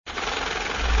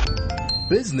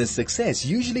Business success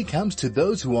usually comes to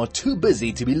those who are too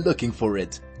busy to be looking for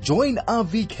it. Join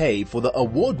RVK for the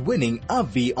award-winning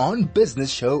RV on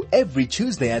Business show every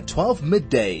Tuesday at 12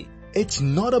 midday. It's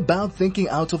not about thinking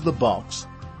out of the box.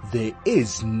 There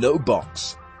is no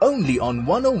box. Only on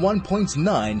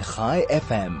 101.9 High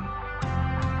FM.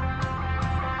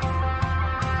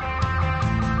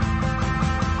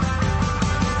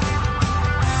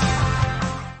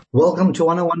 Welcome to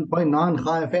 101.9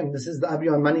 High FM. This is the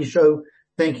RV on Money show.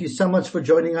 Thank you so much for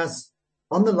joining us.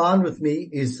 On the line with me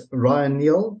is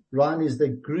Neill. Ryan is the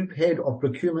group head of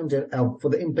procurement for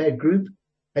the Impact Group,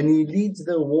 and he leads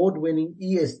the award-winning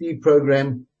ESD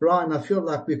program. Ryan, I feel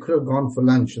like we could have gone for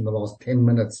lunch in the last 10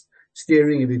 minutes,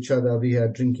 staring at each other over here,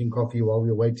 drinking coffee while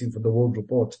we're waiting for the world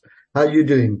report. How are you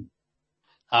doing?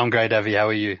 I'm great, Avi. How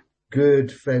are you?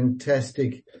 Good,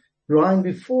 fantastic. Ryan,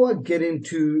 before I get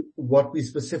into what we're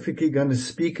specifically going to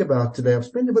speak about today, I've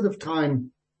spent a bit of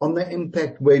time on the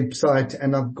Empact website,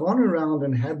 and I've gone around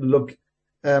and had a look.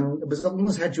 Because I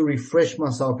almost had to refresh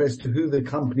myself as to who the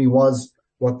company was,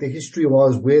 what the history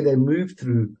was, where they moved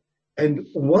through. And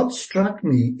what struck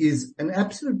me is an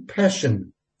absolute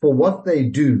passion for what they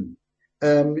do.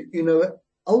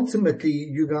 Ultimately,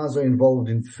 you guys are involved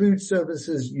in food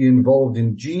services, you're involved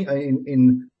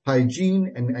in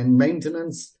hygiene and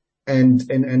maintenance and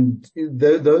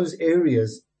those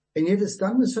areas. And yet it's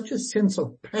done with such a sense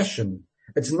of passion.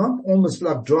 It's not almost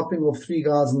like dropping off three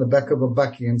guys in the back of a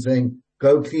bucky and saying,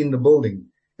 go clean the building.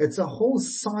 It's a whole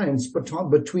science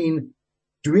between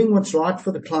doing what's right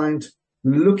for the client,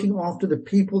 looking after the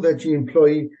people that you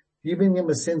employ, giving them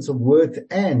a sense of worth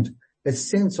and a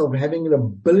sense of having an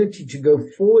ability to go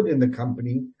forward in the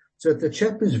company. So if the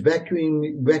chap is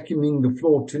vacuuming the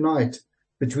floor tonight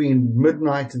between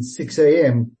midnight and 6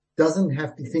 a.m., doesn't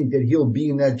have to think that he'll be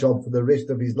in that job for the rest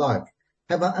of his life.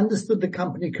 Have I understood the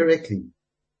company correctly?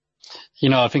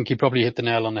 I think you probably hit the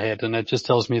nail on the head, and it just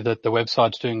tells me that the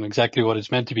website's doing exactly what it's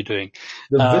meant to be doing.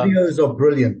 The videos are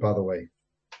brilliant, by the way.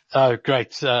 Oh,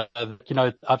 great. I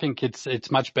think it's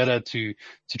much better to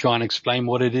try and explain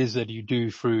what it is that you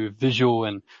do through visual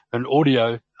and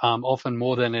audio, often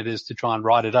more than it is to try and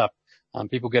write it up.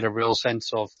 People get a real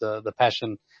sense of the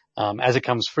passion, as it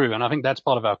comes through. And I think that's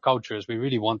part of our culture is we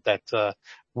really want that,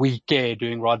 we care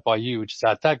doing right by you, which is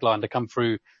our tagline, to come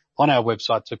through on our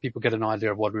website so people get an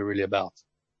idea of what we're really about.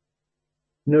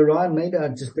 Ryan, maybe I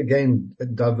just again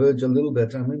diverge a little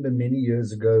bit. I remember many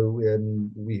years ago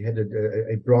when we had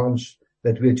a branch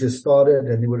that we had just started,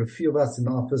 and there were a few of us in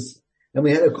the office, and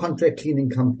we had a contract cleaning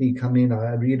company come in.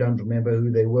 I really don't remember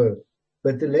who they were,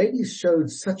 but the ladies showed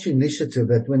such initiative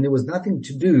that when there was nothing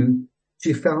to do,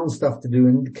 she found stuff to do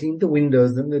and cleaned the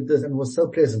windows and was so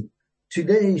pleasant.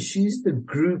 Today, she's the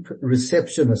group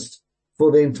receptionist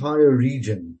for the entire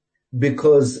region,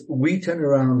 because we turned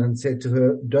around and said to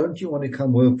her, don't you want to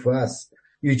come work for us?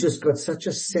 You just got such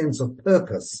a sense of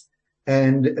purpose.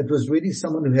 And it was really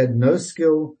someone who had no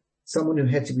skill, someone who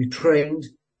had to be trained,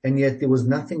 and yet there was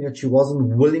nothing that she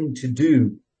wasn't willing to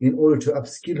do in order to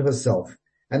upskill herself.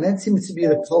 And that seems to be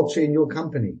the culture in your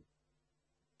company.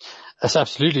 That's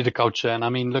absolutely the culture. And I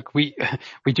mean, look, we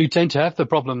do tend to have the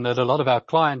problem that a lot of our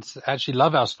clients actually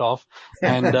love our staff,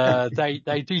 and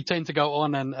they do tend to go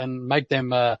on and make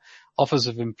them offers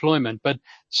of employment. But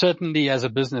certainly as a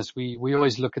business, we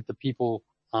always look at the people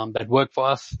that work for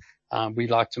us. We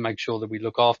like to make sure that we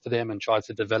look after them and try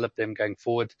to develop them going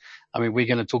forward. I mean, we're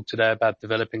going to talk today about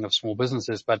developing of small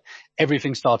businesses, but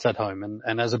everything starts at home.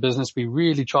 And as a business, we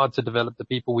really try to develop the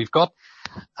people we've got,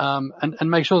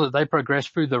 and make sure that they progress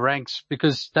through the ranks,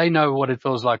 because they know what it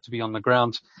feels like to be on the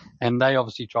ground, and they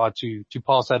obviously try to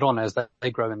pass that on as they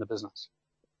grow in the business.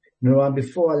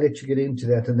 Before I let you get into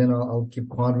that, and then I'll keep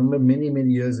quiet. I remember many, many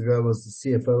years ago, I was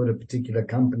the CFO at a particular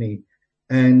company,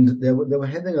 and they were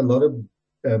having a lot of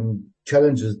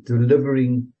challenges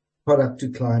delivering product to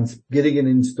clients, getting it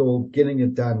installed, getting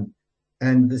it done.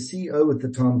 And the CEO at the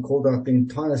time called out the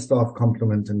entire staff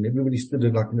complement, and everybody stood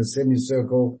in like in a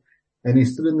semicircle, and he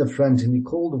stood in the front and he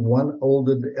called one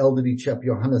elderly chap,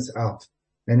 Johannes, out,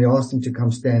 and he asked him to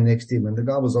come stand next to him. And the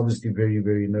guy was obviously very,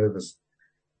 very nervous.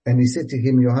 And he said to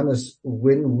him, Johannes,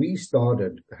 when we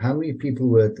started, how many people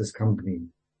were at this company?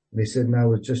 And he said, no,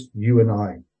 it was just you and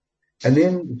I. And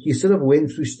then he sort of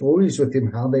went through stories with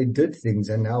him, how they did things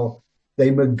and how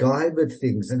they MacGyvered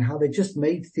things and how they just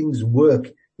made things work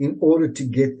in order to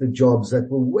get the jobs that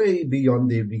were way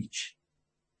beyond their reach.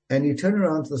 And he turned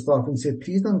around to the staff and said,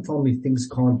 please don't tell me things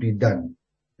can't be done,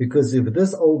 because if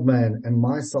this old man and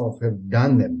myself have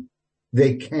done them,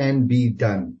 they can be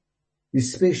done,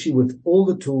 especially with all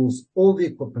the tools, all the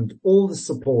equipment, all the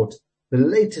support, the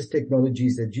latest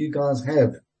technologies that you guys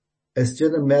have. It's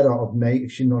just a matter of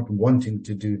actually not wanting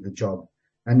to do the job.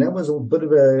 And that was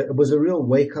it was a real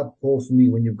wake up call for me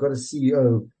when you've got a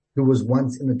CEO who was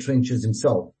once in the trenches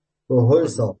himself or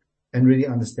herself and really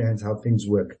understands how things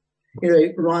work.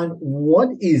 Anyway, Ryan, what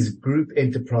is group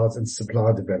enterprise and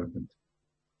supplier development?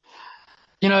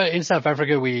 In South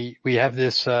Africa, we have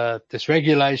this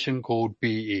regulation called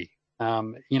BE.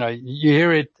 You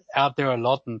hear it out there a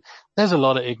lot, and there's a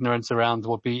lot of ignorance around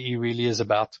what BE really is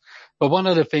about. But one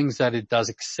of the things that it does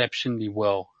exceptionally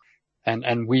well,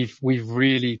 and we've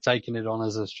really taken it on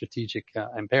as a strategic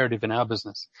imperative in our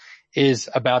business, is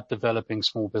about developing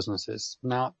small businesses.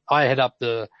 Now, I head up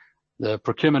the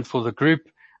procurement for the group,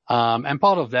 and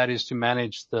part of that is to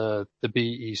manage the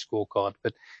BE scorecard.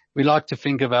 But we like to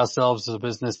think of ourselves as a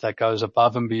business that goes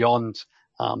above and beyond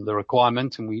the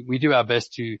requirement, and we do our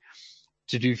best to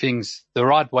do things the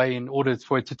right way in order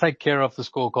for it to take care of the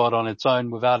scorecard on its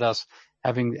own without us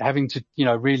having to,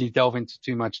 really delve into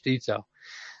too much detail.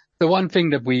 The one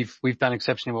thing that we've done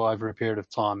exceptionally well over a period of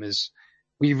time is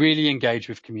we really engage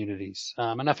with communities.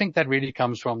 And I think that really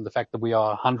comes from the fact that we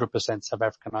are 100% South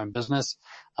African owned business.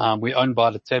 We're owned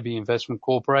by the Tebi Investment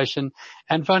Corporation.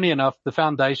 And funny enough, the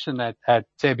foundation at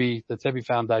Tebi, the Tebi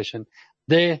Foundation,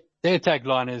 their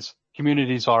tagline is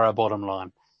communities are our bottom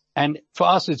line. And for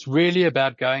us, it's really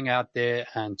about going out there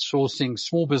and sourcing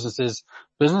small businesses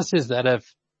that have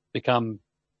become,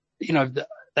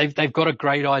 they've got a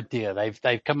great idea.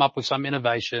 They've come up with some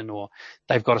innovation, or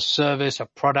they've got a service, a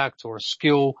product, or a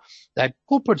skill that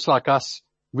corporates like us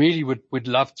really would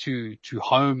love to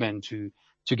home and to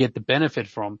get the benefit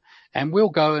from. And we'll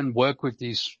go and work with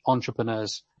these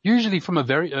entrepreneurs, usually from a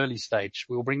very early stage.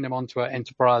 We'll bring them onto our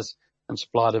enterprise and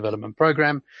supplier development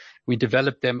program. We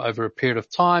develop them over a period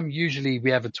of time. Usually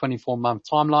we have a 24-month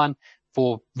timeline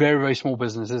for very, very small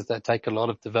businesses that take a lot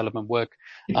of development work.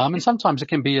 And sometimes it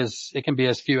can be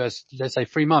as few as, let's say,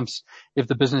 3 months if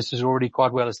the business is already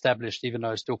quite well established, even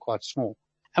though it's still quite small.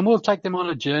 And we'll take them on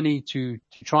a journey to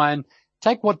try and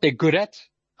take what they're good at,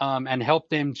 and help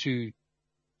them to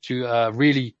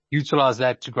really utilize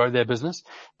that to grow their business,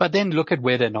 but then look at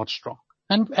where they're not strong.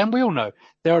 And we all know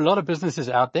there are a lot of businesses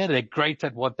out there. They're great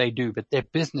at what they do, but their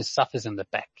business suffers in the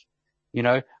back.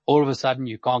 All of a sudden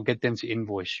you can't get them to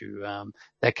invoice you.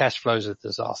 Their cash flow is a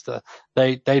disaster.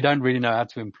 They don't really know how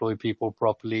to employ people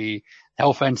properly.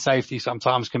 Health and safety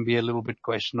sometimes can be a little bit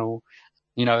questionable.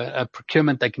 A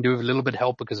procurement they can do with a little bit of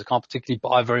help because they can't particularly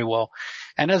buy very well.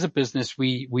 And as a business,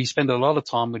 we spend a lot of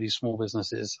time with these small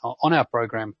businesses on our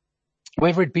program,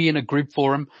 whether it be in a group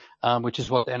forum, which is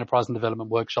what the Enterprise and Development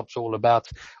Workshop's all about,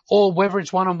 or whether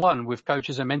it's one-on-one with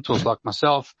coaches and mentors like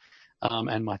myself,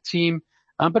 and my team.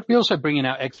 But we also bring in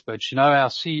our experts. Our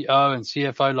CEO and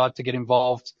CFO like to get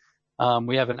involved.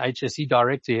 We have an HSE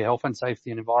director here, Health and Safety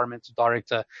and Environmental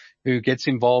Director, who gets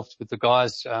involved with the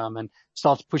guys, and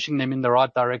starts pushing them in the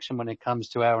right direction when it comes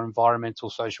to our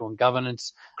environmental, social and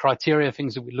governance criteria,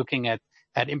 things that we're looking at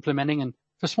implementing. And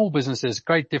for small businesses,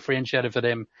 great differentiator for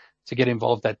them to get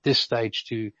involved at this stage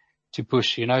to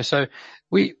push, So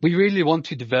we really want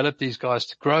to develop these guys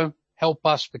to grow, help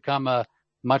us become a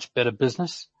much better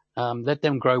business. Let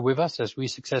them grow with us as we're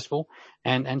successful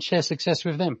and share success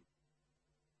with them.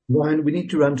 Ryan, we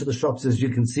need to run to the shops, as you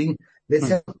can see. Let's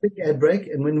have a quick ad break.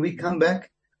 And when we come back,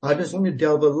 I just want to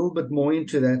delve a little bit more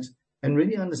into that and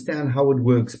really understand how it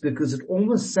works, because it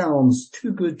almost sounds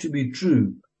too good to be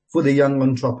true for the young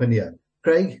entrepreneur.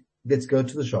 Craig, let's go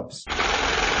to the shops.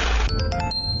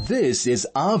 This is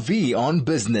RV on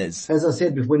Business. As I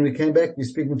said, when we came back, we're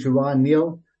speaking to Ryan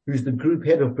Neill, who's the group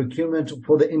head of procurement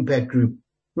for the Impact Group.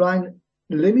 Ryan,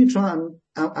 let me try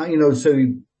and, so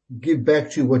give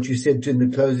back to what you said in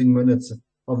the closing minutes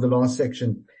of the last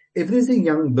section. If there's a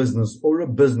young business or a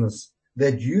business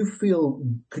that you feel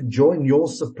could join your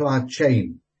supply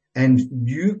chain and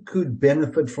you could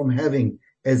benefit from having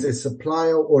as a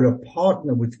supplier or a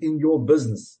partner within your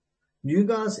business, you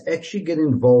guys actually get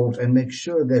involved and make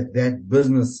sure that that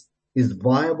business is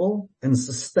viable and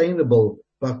sustainable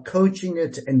by coaching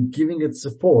it and giving it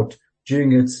support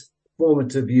during its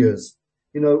formative years.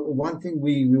 One thing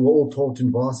we were all taught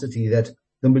in varsity, that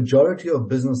the majority of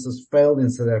businesses failed in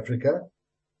South Africa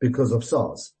because of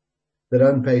SARS. They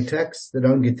don't pay tax, they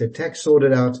don't get their tax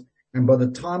sorted out, and by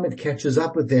the time it catches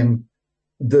up with them,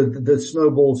 the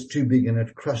snowball's too big and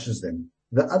it crushes them.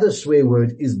 The other swear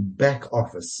word is back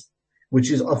office,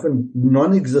 which is often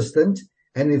non-existent,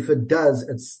 and if it does,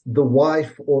 it's the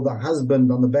wife or the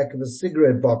husband on the back of a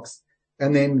cigarette box,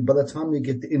 and then by the time you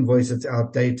get the invoice, it's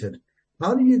outdated.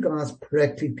 How do you guys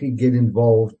practically get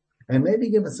involved? And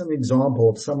maybe give us some example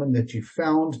of someone that you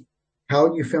found,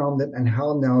 how you found them, and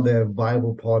how now they're a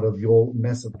viable part of your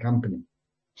massive company.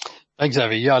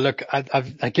 Exactly. Yeah. Look,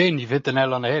 again, you've hit the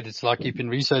nail on the head. It's like you've been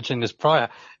researching this prior,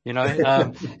 and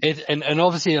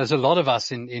obviously there's a lot of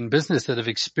us in business that have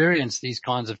experienced these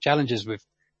kinds of challenges with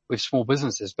small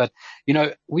businesses. But,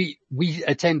 we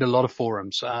attend a lot of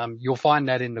forums. You'll find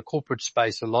that in the corporate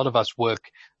space, a lot of us work,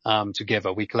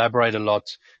 together. We collaborate a lot.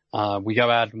 We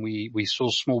go out and we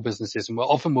source small businesses, and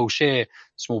we'll share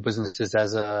small businesses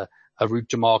as a route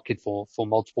to market for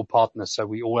multiple partners. So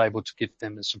we're all able to give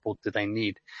them the support that they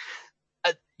need.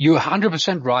 You're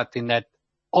 100% right in that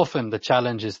often the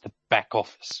challenge is the back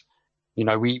office.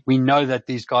 We know that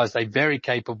these guys, they're very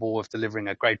capable of delivering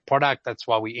a great product. That's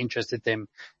why we interested them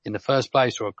in the first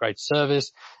place, or a great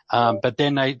service. But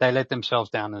then they let themselves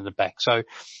down in the back. So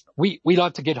we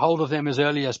like to get hold of them as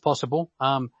early as possible.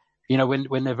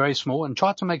 When they're very small, and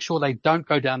try to make sure they don't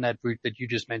go down that route that you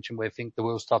just mentioned where the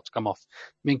wheels start to come off.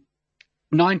 I mean,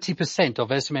 90% of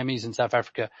SMMEs in South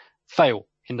Africa fail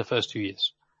in the first 2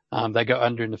 years. They go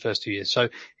under in the first 2 years. So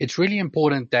it's really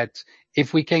important that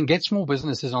if we can get small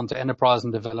businesses onto enterprise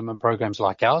and development programs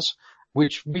like ours,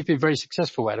 which we've been very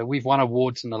successful at. We've won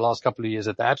awards in the last couple of years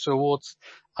at the APSA Awards.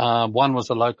 One was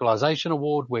the Localization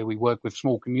Award, where we work with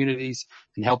small communities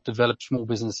and help develop small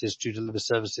businesses to deliver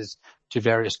services to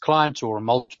various clients or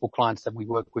multiple clients that we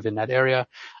work with in that area.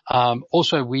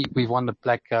 Also, we've won the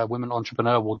Black Women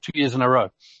Entrepreneur Award 2 years in a row,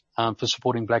 for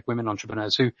supporting Black women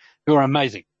entrepreneurs who are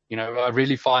amazing. I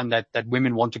really find that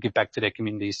women want to give back to their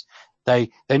communities. They're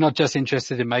not just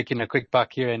interested in making a quick buck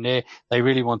here and there. They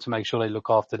really want to make sure they look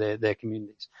after their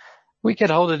communities. We get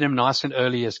hold of them nice and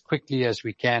early, as quickly as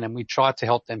we can, and we try to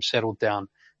help them settle down,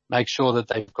 make sure that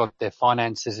they've got their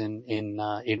finances in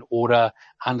order,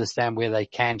 understand where they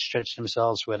can stretch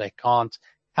themselves, where they can't,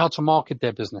 how to market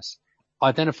their business,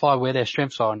 identify where their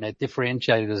strengths are and their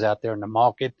differentiators out there in the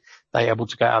market. They're able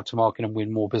to go out to market and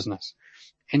win more business.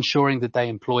 Ensuring that they're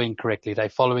employing correctly, they're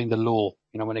following the law.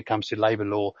 When it comes to labor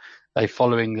law, they're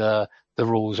following the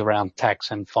rules around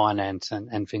tax and finance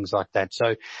and things like that.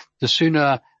 So the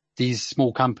sooner these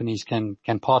small companies can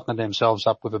partner themselves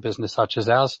up with a business such as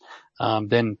ours,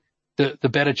 then the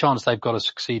better chance they've got to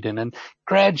succeed in. And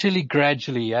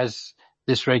gradually, as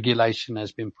this regulation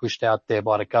has been pushed out there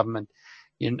by the government,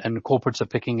 and the corporates are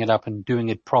picking it up and doing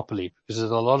it properly, because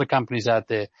there's a lot of companies out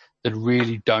there that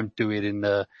really don't do it in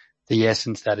the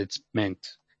essence that it's meant.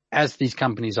 As these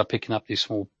companies are picking up these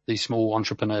small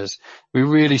entrepreneurs, we're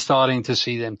really starting to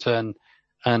see them turn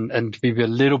and be a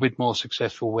little bit more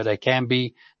successful where they can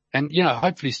be, and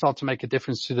hopefully start to make a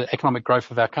difference to the economic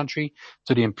growth of our country,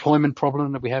 to the employment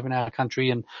problem that we have in our country,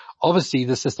 and obviously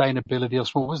the sustainability of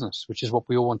small business, which is what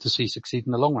we all want to see succeed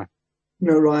in the long run.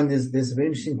 Ryan, there's a very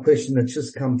interesting question that's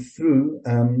just come through.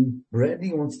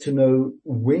 Bradley wants to know,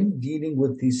 when dealing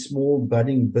with these small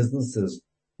budding businesses,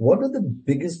 what are the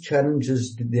biggest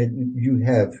challenges that you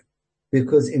have?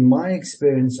 Because in my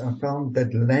experience, I found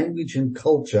that language and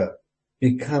culture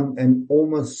become an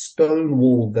almost stone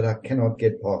wall that I cannot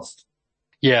get past.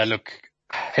 Yeah, look,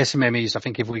 SMMEs, I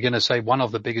think if we're going to say one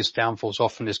of the biggest downfalls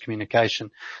often is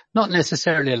communication. Not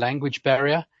necessarily a language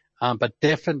barrier, but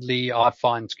definitely I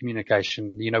find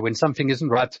communication. When something isn't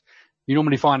right, you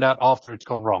normally find out after it's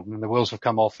gone wrong and the wheels have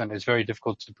come off, and it's very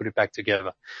difficult to put it back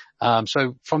together.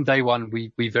 So from day one,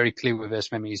 we're very clear with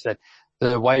SMMEs that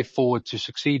the way forward to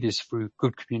succeed is through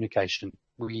good communication.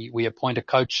 We appoint a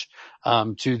coach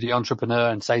to the entrepreneur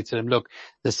and say to them, look,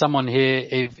 there's someone here,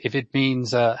 if it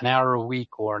means an hour a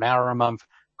week or an hour a month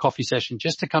coffee session,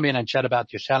 just to come in and chat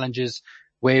about your challenges,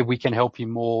 where we can help you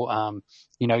more,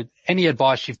 any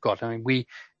advice you've got. I mean,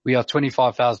 we are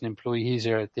 25,000 employees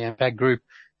here at the Empact Group.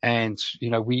 And,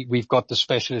 we've got the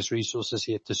specialist resources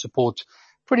here to support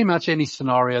pretty much any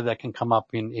scenario that can come up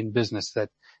in business, that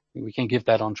we can give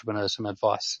that entrepreneur some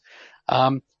advice.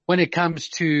 When it comes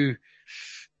to,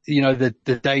 the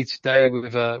day to day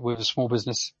with a small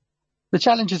business, the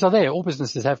challenges are there. All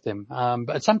businesses have them.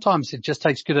 But sometimes it just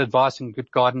takes good advice and good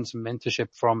guidance and mentorship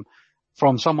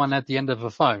from someone at the end of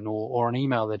a phone or an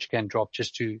email that you can drop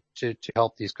just to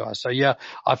help these guys. So yeah,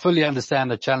 I fully understand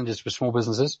the challenges for small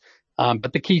businesses.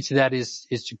 But the key to that is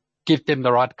to give them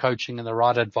the right coaching and the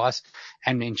right advice,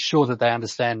 and ensure that they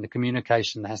understand the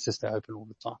communication has to stay open all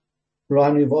the time.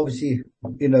 Ryan, you've obviously,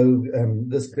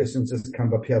 this question just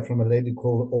come up here from a lady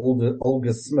called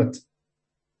Olga Smith,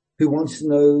 who wants to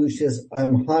know, she says,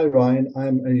 hi Ryan,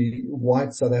 I'm a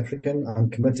white South African. I'm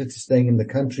committed to staying in the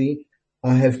country.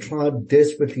 I have tried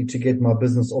desperately to get my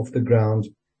business off the ground,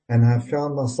 and have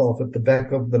found myself at the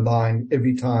back of the line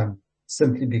every time,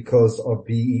 simply because of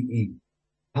BEE.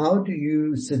 How do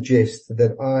you suggest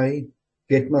that I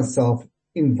get myself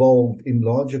involved in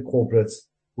larger corporates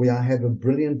where I have a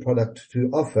brilliant product to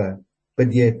offer,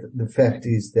 but yet the fact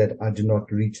is that I do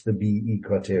not reach the BE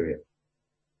criteria?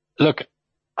 Look,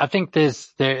 I think there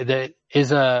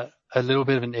is a little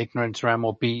bit of an ignorance around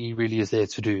what BE really is there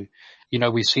to do. You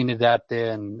know, we've seen it out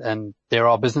there, and there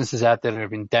are businesses out there that have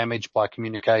been damaged by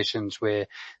communications where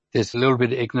there's a little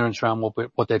bit of ignorance around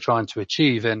what they're trying to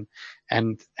achieve, and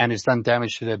it's done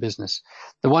damage to their business.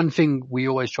 The one thing we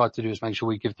always try to do is make sure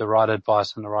we give the right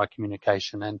advice and the right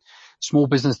communication, and small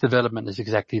business development is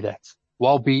exactly that.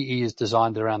 While BE is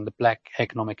designed around the black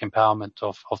economic empowerment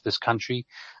of this country,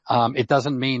 it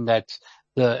doesn't mean that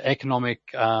the economic,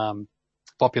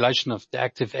 population of the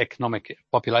active economic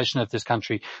population of this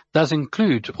country does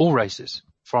include all races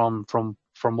from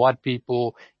white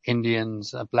people,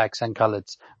 Indians, blacks and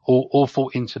coloreds, all fall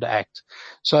into the act.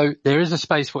 So there is a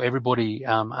space for everybody,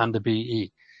 under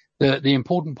BE. The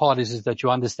important part is that you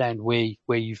understand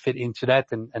where you fit into that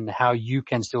and how you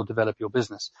can still develop your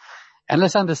business. And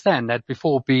let's understand that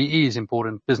before BE is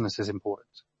important, business is important.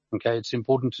 Okay. It's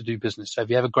important to do business. So if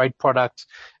you have a great product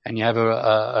and you have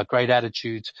a great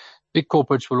attitude, big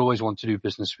corporates will always want to do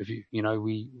business with you. You know,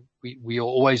 we are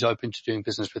always open to doing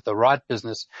business with the right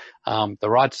business, the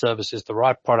right services, the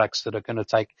right products that are going to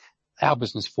take our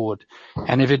business forward.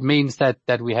 And if it means that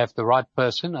we have the right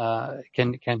person,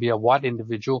 can be a white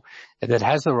individual that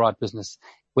has the right business,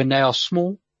 when they are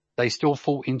small, they still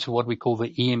fall into what we call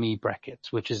the EME bracket,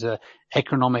 which is an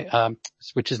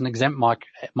exempt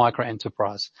micro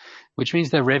enterprise, which means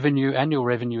their annual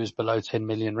revenue is below 10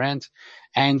 million rand.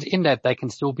 And in that, they can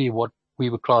still be what we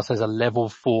would class as a level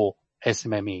 4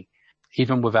 SMME,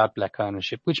 even without black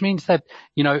ownership, which means that,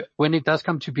 you know, when it does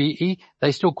come to BE,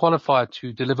 they still qualify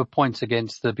to deliver points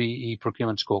against the BE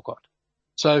procurement scorecard.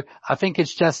 So I think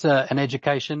it's just an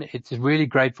education. It's really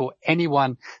great for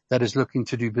anyone that is looking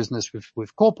to do business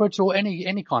with corporates or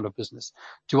any kind of business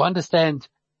to understand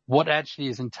what actually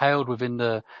is entailed within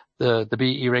the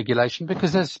BE regulation,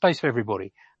 because there's space for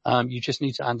everybody. You just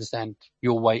need to understand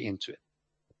your way into it.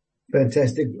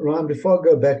 Fantastic. Ryan, before I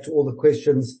go back to all the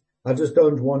questions, I just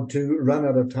don't want to run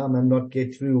out of time and not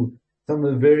get through some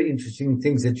of the very interesting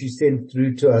things that you sent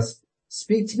through to us.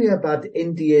 Speak to me about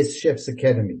NDS Chefs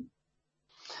Academy.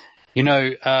 You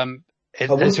know,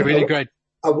 it's a really great.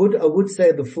 I would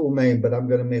say the full name, but I'm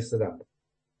going to mess it up.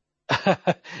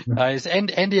 It's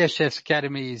NDS Chefs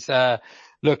Academy is,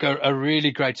 look, a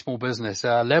really great small business.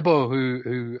 Lebo,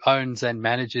 who owns and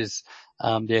manages,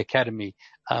 the academy,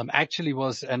 actually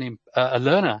was a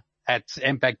learner at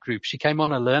Empact Group. She came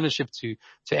on a learnership to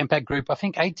Empact Group, I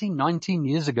think 18, 19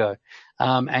 years ago,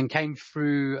 and came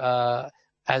through,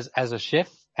 as a chef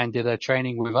and did a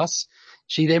training with us.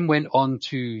 She then went on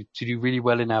to do really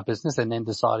well in our business and then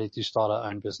decided to start her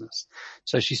own business.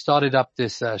 So she started up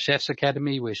this Chef's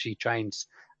Academy where she trains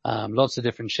lots of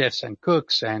different chefs and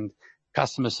cooks and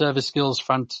customer service skills,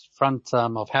 front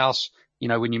of house. You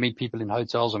know, when you meet people in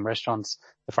hotels and restaurants,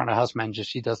 the front of house manager,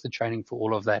 she does the training for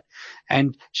all of that.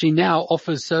 And she now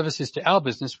offers services to our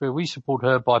business where we support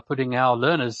her by putting our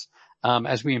learners,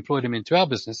 as we employ them into our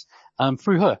business,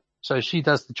 through her. So she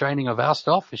does the training of our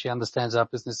staff, and she understands our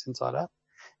business inside out.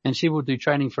 And she will do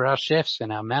training for our chefs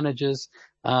and our managers,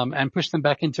 and push them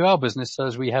back into our business so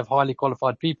as we have highly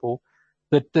qualified people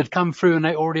that come through and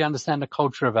they already understand the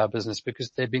culture of our business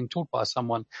because they're being taught by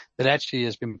someone that actually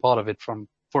has been part of it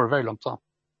for a very long time.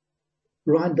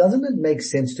 Ryan, doesn't it make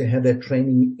sense to have that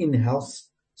training in-house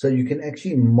so you can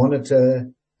actually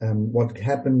monitor what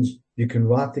happens? You can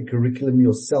write the curriculum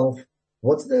yourself.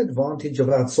 What's the advantage of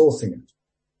outsourcing it?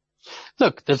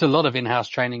 Look, there's a lot of in-house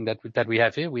training that we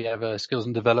have here. We have a skills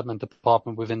and development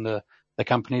department within the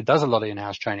company that does a lot of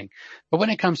in-house training. But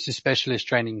when it comes to specialist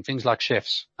training, things like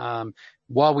chefs,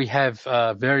 while we have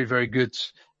very, very good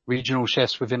regional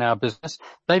chefs within our business,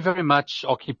 they very much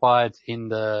occupied in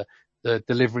the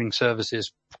delivering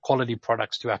services, quality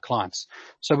products to our clients.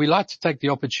 So we like to take the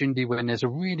opportunity when there's a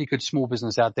really good small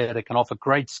business out there that can offer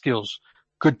great skills,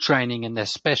 good training, and they're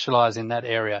specialized in that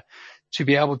area, to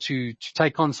be able to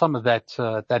take on some of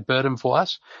that burden for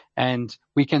us. And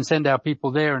we can send our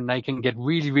people there and they can get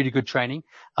really, really good training,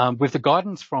 with the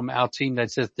guidance from our team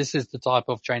that says this is the type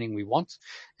of training we want.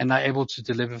 And they're able to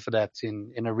deliver for that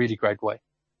in a really great way.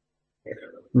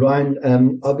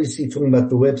 Ryan, obviously talking about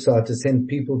the website, to send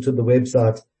people to the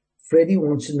website. Freddie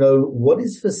wants to know, what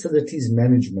is facilities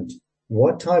management?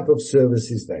 What type of service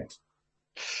is that?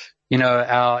 You know,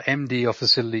 our MD of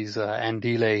facilities,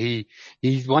 Andile,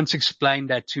 he once explained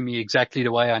that to me exactly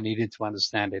the way I needed to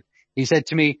understand it. He said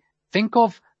to me, think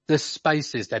of the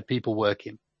spaces that people work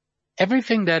in.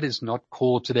 Everything that is not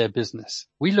core to their business,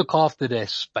 we look after their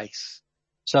space.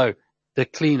 So the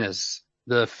cleaners,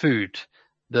 the food,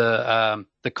 the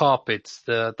carpets,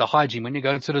 the hygiene, when you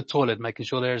go to the toilet, making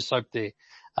sure there is soap there.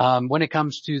 When it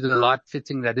comes to the light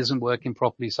fitting that isn't working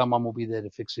properly, someone will be there to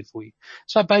fix it for you.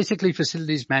 So basically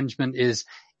facilities management is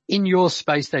in your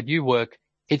space that you work.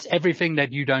 It's everything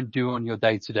that you don't do on your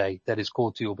day to day that is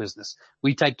core to your business.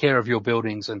 We take care of your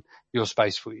buildings and your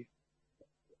space for you.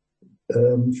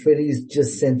 Freddie's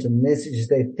just sent a message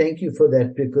today. Thank you for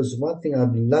that, because one thing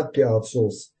I'd love to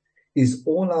outsource is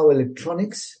all our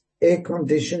electronics, air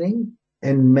conditioning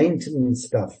and maintenance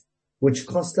stuff, which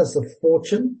cost us a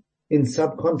fortune in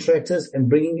subcontractors and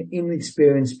bringing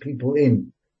inexperienced people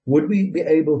in. Would we be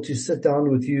able to sit down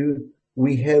with you?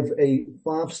 We have a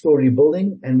 5-story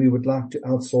building and we would like to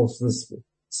outsource this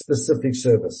specific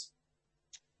service.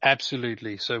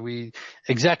 Absolutely. So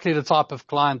exactly the type of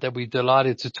client that we're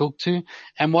delighted to talk to.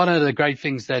 And one of the great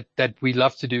things that we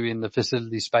love to do in the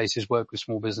facility space is work with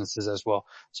small businesses as well.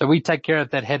 So we take care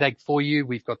of that headache for you.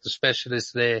 We've got the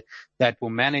specialists there that will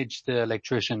manage the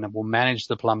electrician, that will manage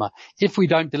the plumber. If we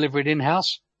don't deliver it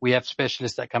in-house, we have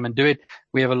specialists that come and do it.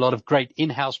 We have a lot of great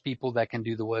in-house people that can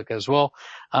do the work as well.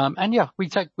 And yeah, we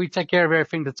take care of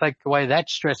everything to take away that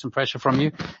stress and pressure from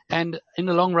you. And in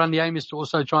the long run, the aim is to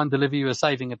also try and deliver you a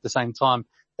saving at the same time,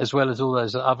 as well as all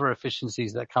those other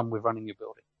efficiencies that come with running your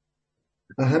building.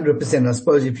 100%. I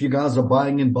suppose if you guys are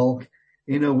buying in bulk,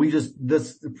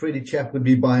 this Freddie chap would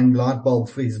be buying light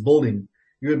bulbs for his building.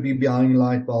 You would be buying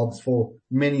light bulbs for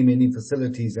many, many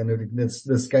facilities, and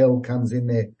the scale comes in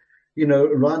there.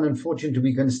 Ryan, unfortunately,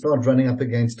 we're going to start running up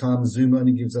against time. Zoom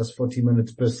only gives us 40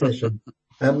 minutes per session.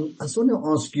 I just want to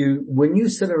ask you, when you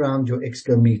sit around your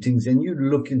Exco meetings and you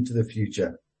look into the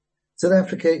future, South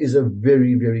Africa is a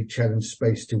very, very challenged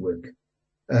space to work.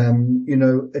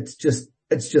 It's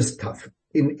just tough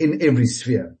in every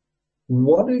sphere.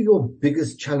 What are your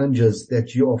biggest challenges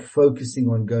that you are focusing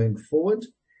on going forward?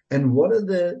 And what are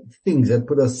the things that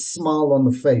put a smile on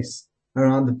the face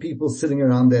around the people sitting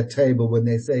around their table when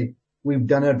they say, we've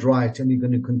done it right and we're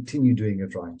going to continue doing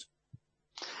it right?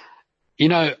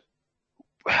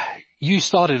 You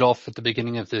started off at the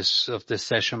beginning of this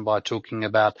session by talking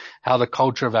about how the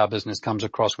culture of our business comes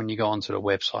across when you go onto the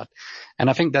website. And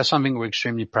I think that's something we're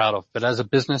extremely proud of. But as a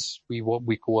business, what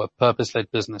we call a purpose-led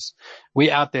business.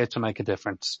 We're out there to make a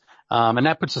difference. And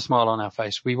that puts a smile on our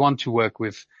face. We want to work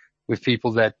with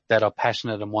people that are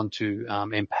passionate and want to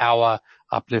empower,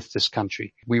 uplift this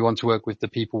country. We want to work with the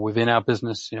people within our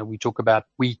business. We talk about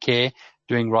we care,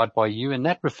 doing right by you, and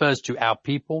that refers to our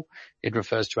people. It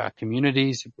refers to our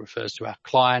communities. It refers to our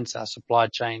clients, our supply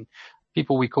chain,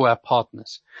 people we call our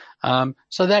partners.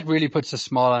 So that really puts a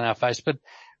smile on our face. But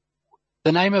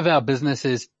the name of our business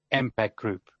is Empact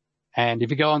Group. And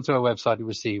if you go onto our website, you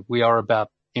will see we are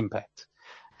about impact.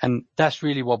 And that's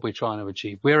really what we're trying to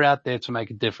achieve. We're out there to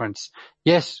make a difference.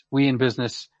 Yes, we're in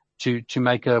business to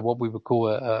make what we would call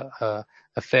a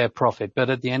fair profit.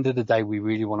 But at the end of the day, we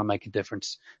really want to make a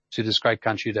difference to this great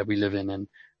country that we live in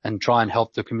and try and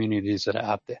help the communities that are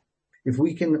out there. If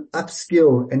we can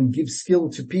upskill and give skill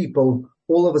to people,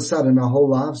 all of a sudden our whole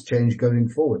lives change going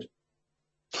forward.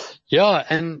 Yeah.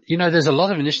 And, there's a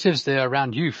lot of initiatives there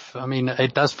around youth. I mean,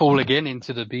 it does fall again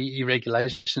into the BE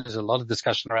regulation. There's a lot of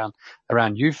discussion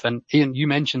around youth. And Ian, you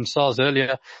mentioned SARS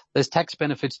earlier. There's tax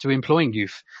benefits to employing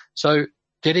youth. So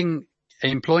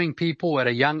employing people at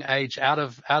a young age out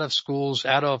of schools,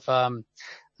 out of,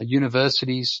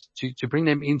 universities to bring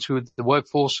them into the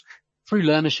workforce through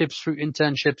learnerships, through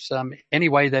internships, any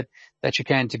way that you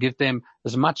can to give them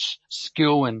as much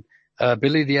skill and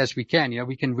ability as we can.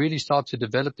 We can really start to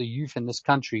develop the youth in this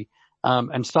country,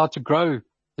 and start to grow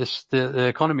the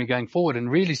economy going forward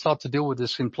and really start to deal with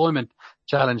this employment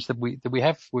challenge that we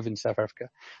have within South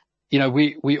Africa.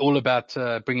 We all about,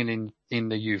 bringing in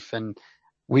the youth, and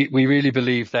we really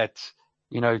believe that,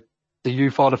 the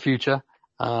youth are the future,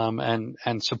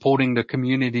 and supporting the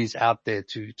communities out there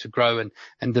to grow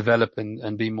and develop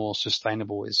and be more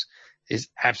sustainable is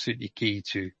absolutely key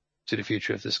to the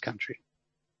future of this country.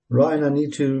 Ryan, I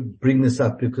need to bring this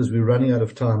up because we're running out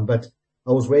of time, but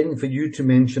I was waiting for you to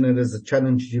mention it as a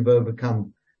challenge you've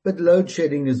overcome. But load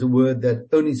shedding is a word that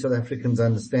only South Africans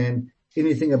understand.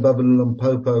 Anything above a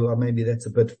Limpopo, or maybe that's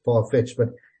a bit far-fetched, but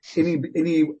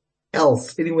anywhere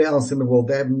else in the world,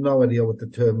 they have no idea what the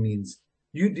term means.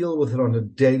 You deal with it on a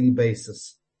daily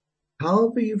basis. How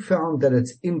have you found that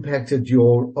it's impacted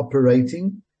your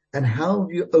operating, and how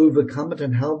have you overcome it,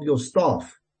 and how have your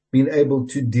staff been able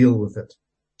to deal with it?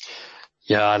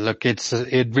 Yeah, look,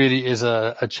 it really is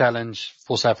a challenge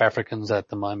for South Africans at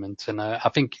the moment. And I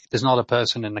think there's not a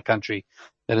person in the country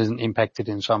that isn't impacted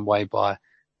in some way by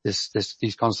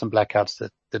these constant blackouts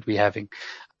that we're having.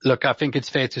 Look, I think it's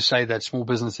fair to say that small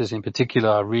businesses in particular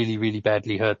are really, really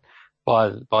badly hurt by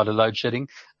the load shedding.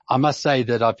 I must say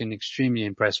that I've been extremely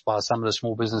impressed by some of the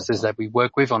small businesses that we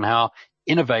work with on how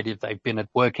innovative they've been at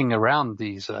working around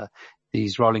these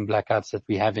rolling blackouts that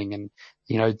we're having. And,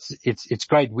 it's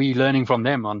great. We're learning from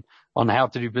them on how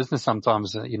to do business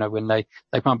sometimes, when they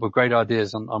come up with great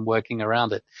ideas on working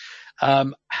around it.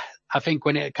 I think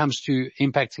when it comes to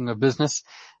impacting a business,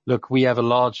 look, we have a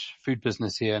large food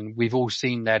business here, and we've all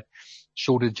seen that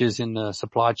shortages in the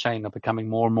supply chain are becoming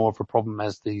more and more of a problem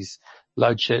as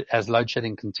load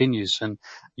shedding continues. And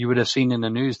you would have seen in the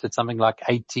news that something like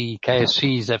 80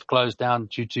 KFCs have closed down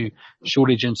due to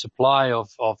shortage in supply of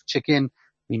chicken.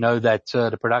 We know that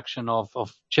the production of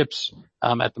chips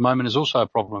at the moment is also a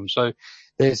problem. So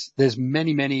there's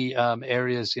many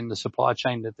areas in the supply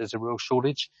chain that there's a real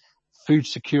shortage. Food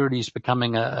security is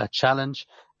becoming a challenge,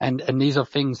 and these are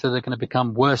things that are going to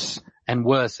become worse and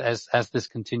worse as this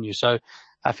continues. So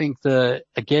I think the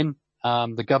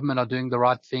government are doing the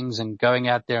right things and going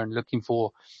out there and looking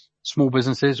for small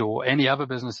businesses or any other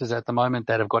businesses at the moment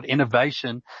that have got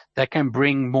innovation that can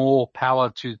bring more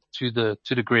power to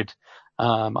the grid.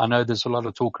 I know there's a lot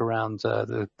of talk around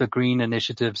the green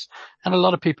initiatives, and a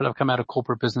lot of people have come out of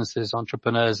corporate businesses,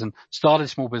 entrepreneurs, and started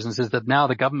small businesses that now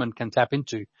the government can tap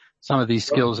into some of these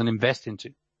skills and invest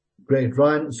into. Great.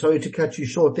 Ryan, sorry to cut you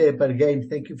short there, but again,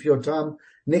 thank you for your time.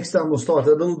 Next time we'll start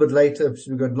a little bit later,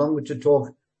 so we've got longer to talk.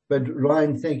 But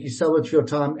Ryan, thank you so much for your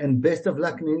time, and best of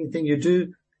luck in anything you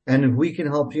do. And if we can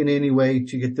help you in any way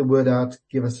to get the word out,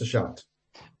 give us a shout.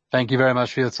 Thank you very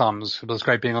much for your time. It was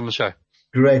great being on the show.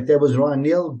 Great. That was Ryan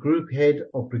Neill, Group Head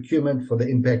of Procurement for the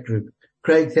Impact Group.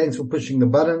 Craig, thanks for pushing the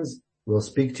buttons. We'll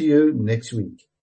speak to you next week.